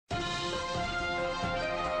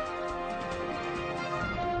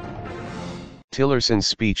Tillerson's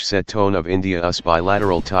speech set tone of India-US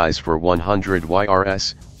bilateral ties for 100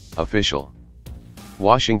 YRS, official.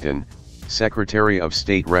 Washington, Secretary of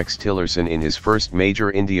State Rex Tillerson in his first major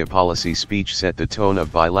India policy speech set the tone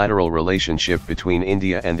of bilateral relationship between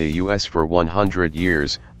India and the US for 100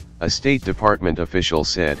 years, a State Department official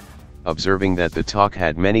said, observing that the talk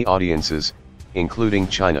had many audiences, including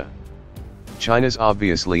China. China's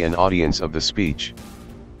obviously an audience of the speech.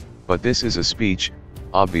 But this is a speech,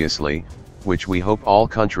 obviously, which we hope all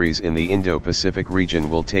countries in the Indo Pacific region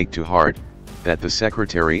will take to heart, that the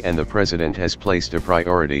Secretary and the President has placed a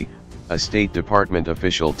priority, a State Department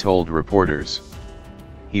official told reporters.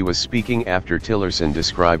 He was speaking after Tillerson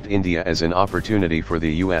described India as an opportunity for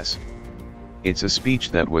the US. It's a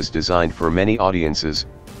speech that was designed for many audiences,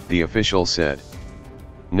 the official said.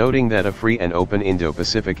 Noting that a free and open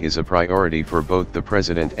Indo-Pacific is a priority for both the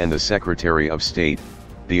President and the Secretary of State,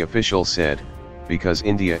 the official said, because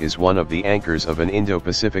India is one of the anchors of an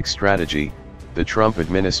Indo-Pacific strategy, the Trump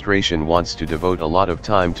administration wants to devote a lot of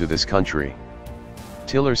time to this country.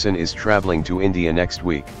 Tillerson is traveling to India next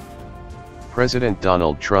week. President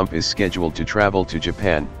Donald Trump is scheduled to travel to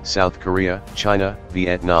Japan, South Korea, China,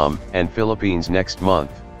 Vietnam, and Philippines next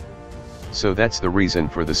month. So that's the reason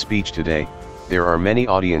for the speech today. There are many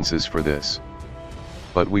audiences for this.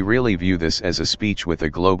 But we really view this as a speech with a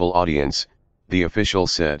global audience, the official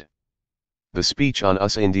said. The speech on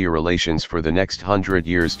US-India relations for the next 100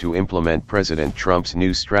 years to implement President Trump's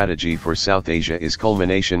new strategy for South Asia is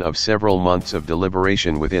culmination of several months of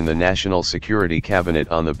deliberation within the National Security Cabinet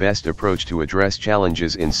on the best approach to address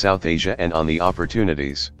challenges in South Asia and on the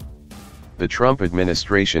opportunities. The Trump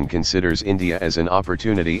administration considers India as an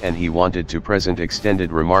opportunity, and he wanted to present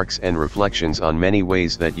extended remarks and reflections on many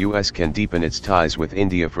ways that US can deepen its ties with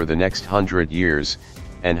India for the next 100 years,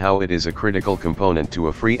 and how it is a critical component to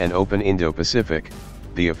a free and open Indo-Pacific,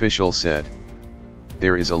 the official said.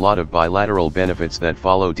 There is a lot of bilateral benefits that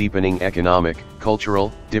follow deepening economic,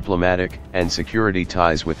 cultural, diplomatic, and security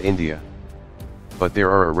ties with India. But there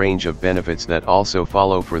are a range of benefits that also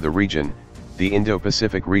follow for the region, the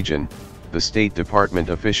Indo-Pacific region, the State Department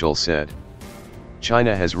official said.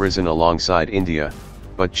 China has risen alongside India,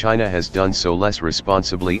 but China has done so less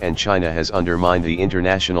responsibly, and China has undermined the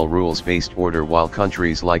international rules-based order while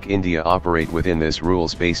countries like India operate within this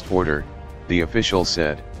rules-based order, the official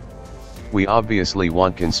said. We obviously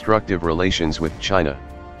want constructive relations with China.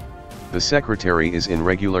 The Secretary is in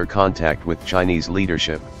regular contact with Chinese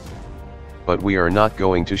leadership. But we are not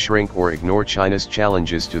going to shrink or ignore China's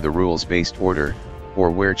challenges to the rules-based order,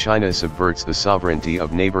 or where China subverts the sovereignty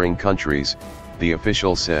of neighboring countries, the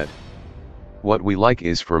official said. What we like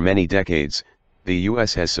is for many decades, the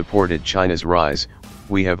US has supported China's rise,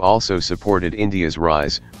 we have also supported India's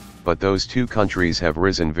rise, but those two countries have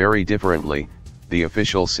risen very differently, the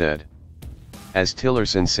official said. As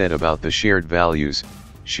Tillerson said about the shared values,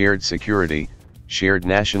 shared security, shared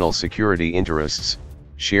national security interests,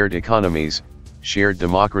 shared economies, shared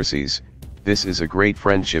democracies, this is a great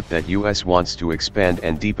friendship that US wants to expand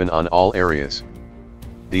and deepen on all areas.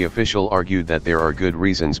 The official argued that there are good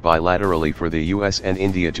reasons bilaterally for the US and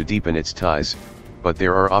India to deepen its ties, but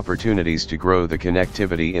there are opportunities to grow the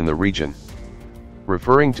connectivity in the region.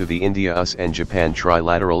 Referring to the India-US and Japan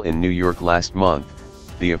trilateral in New York last month,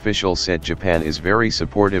 the official said Japan is very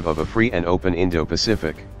supportive of a free and open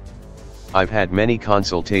Indo-Pacific. I've had many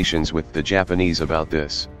consultations with the Japanese about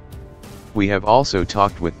this. We have also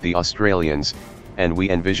talked with the Australians, and we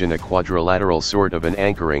envision a quadrilateral sort of an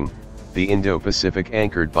anchoring, the Indo-Pacific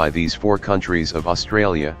anchored by these four countries of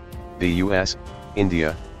Australia, the US,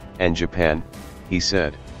 India, and Japan, he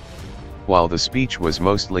said. While the speech was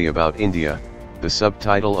mostly about India, the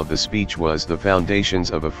subtitle of the speech was The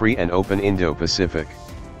Foundations of a Free and Open Indo-Pacific.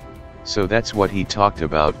 So that's what he talked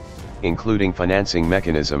about, including financing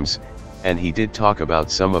mechanisms, and he did talk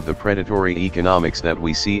about some of the predatory economics that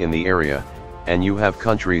we see in the area, and you have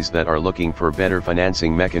countries that are looking for better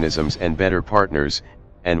financing mechanisms and better partners,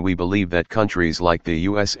 and we believe that countries like the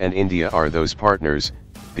US and India are those partners,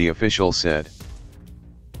 the official said.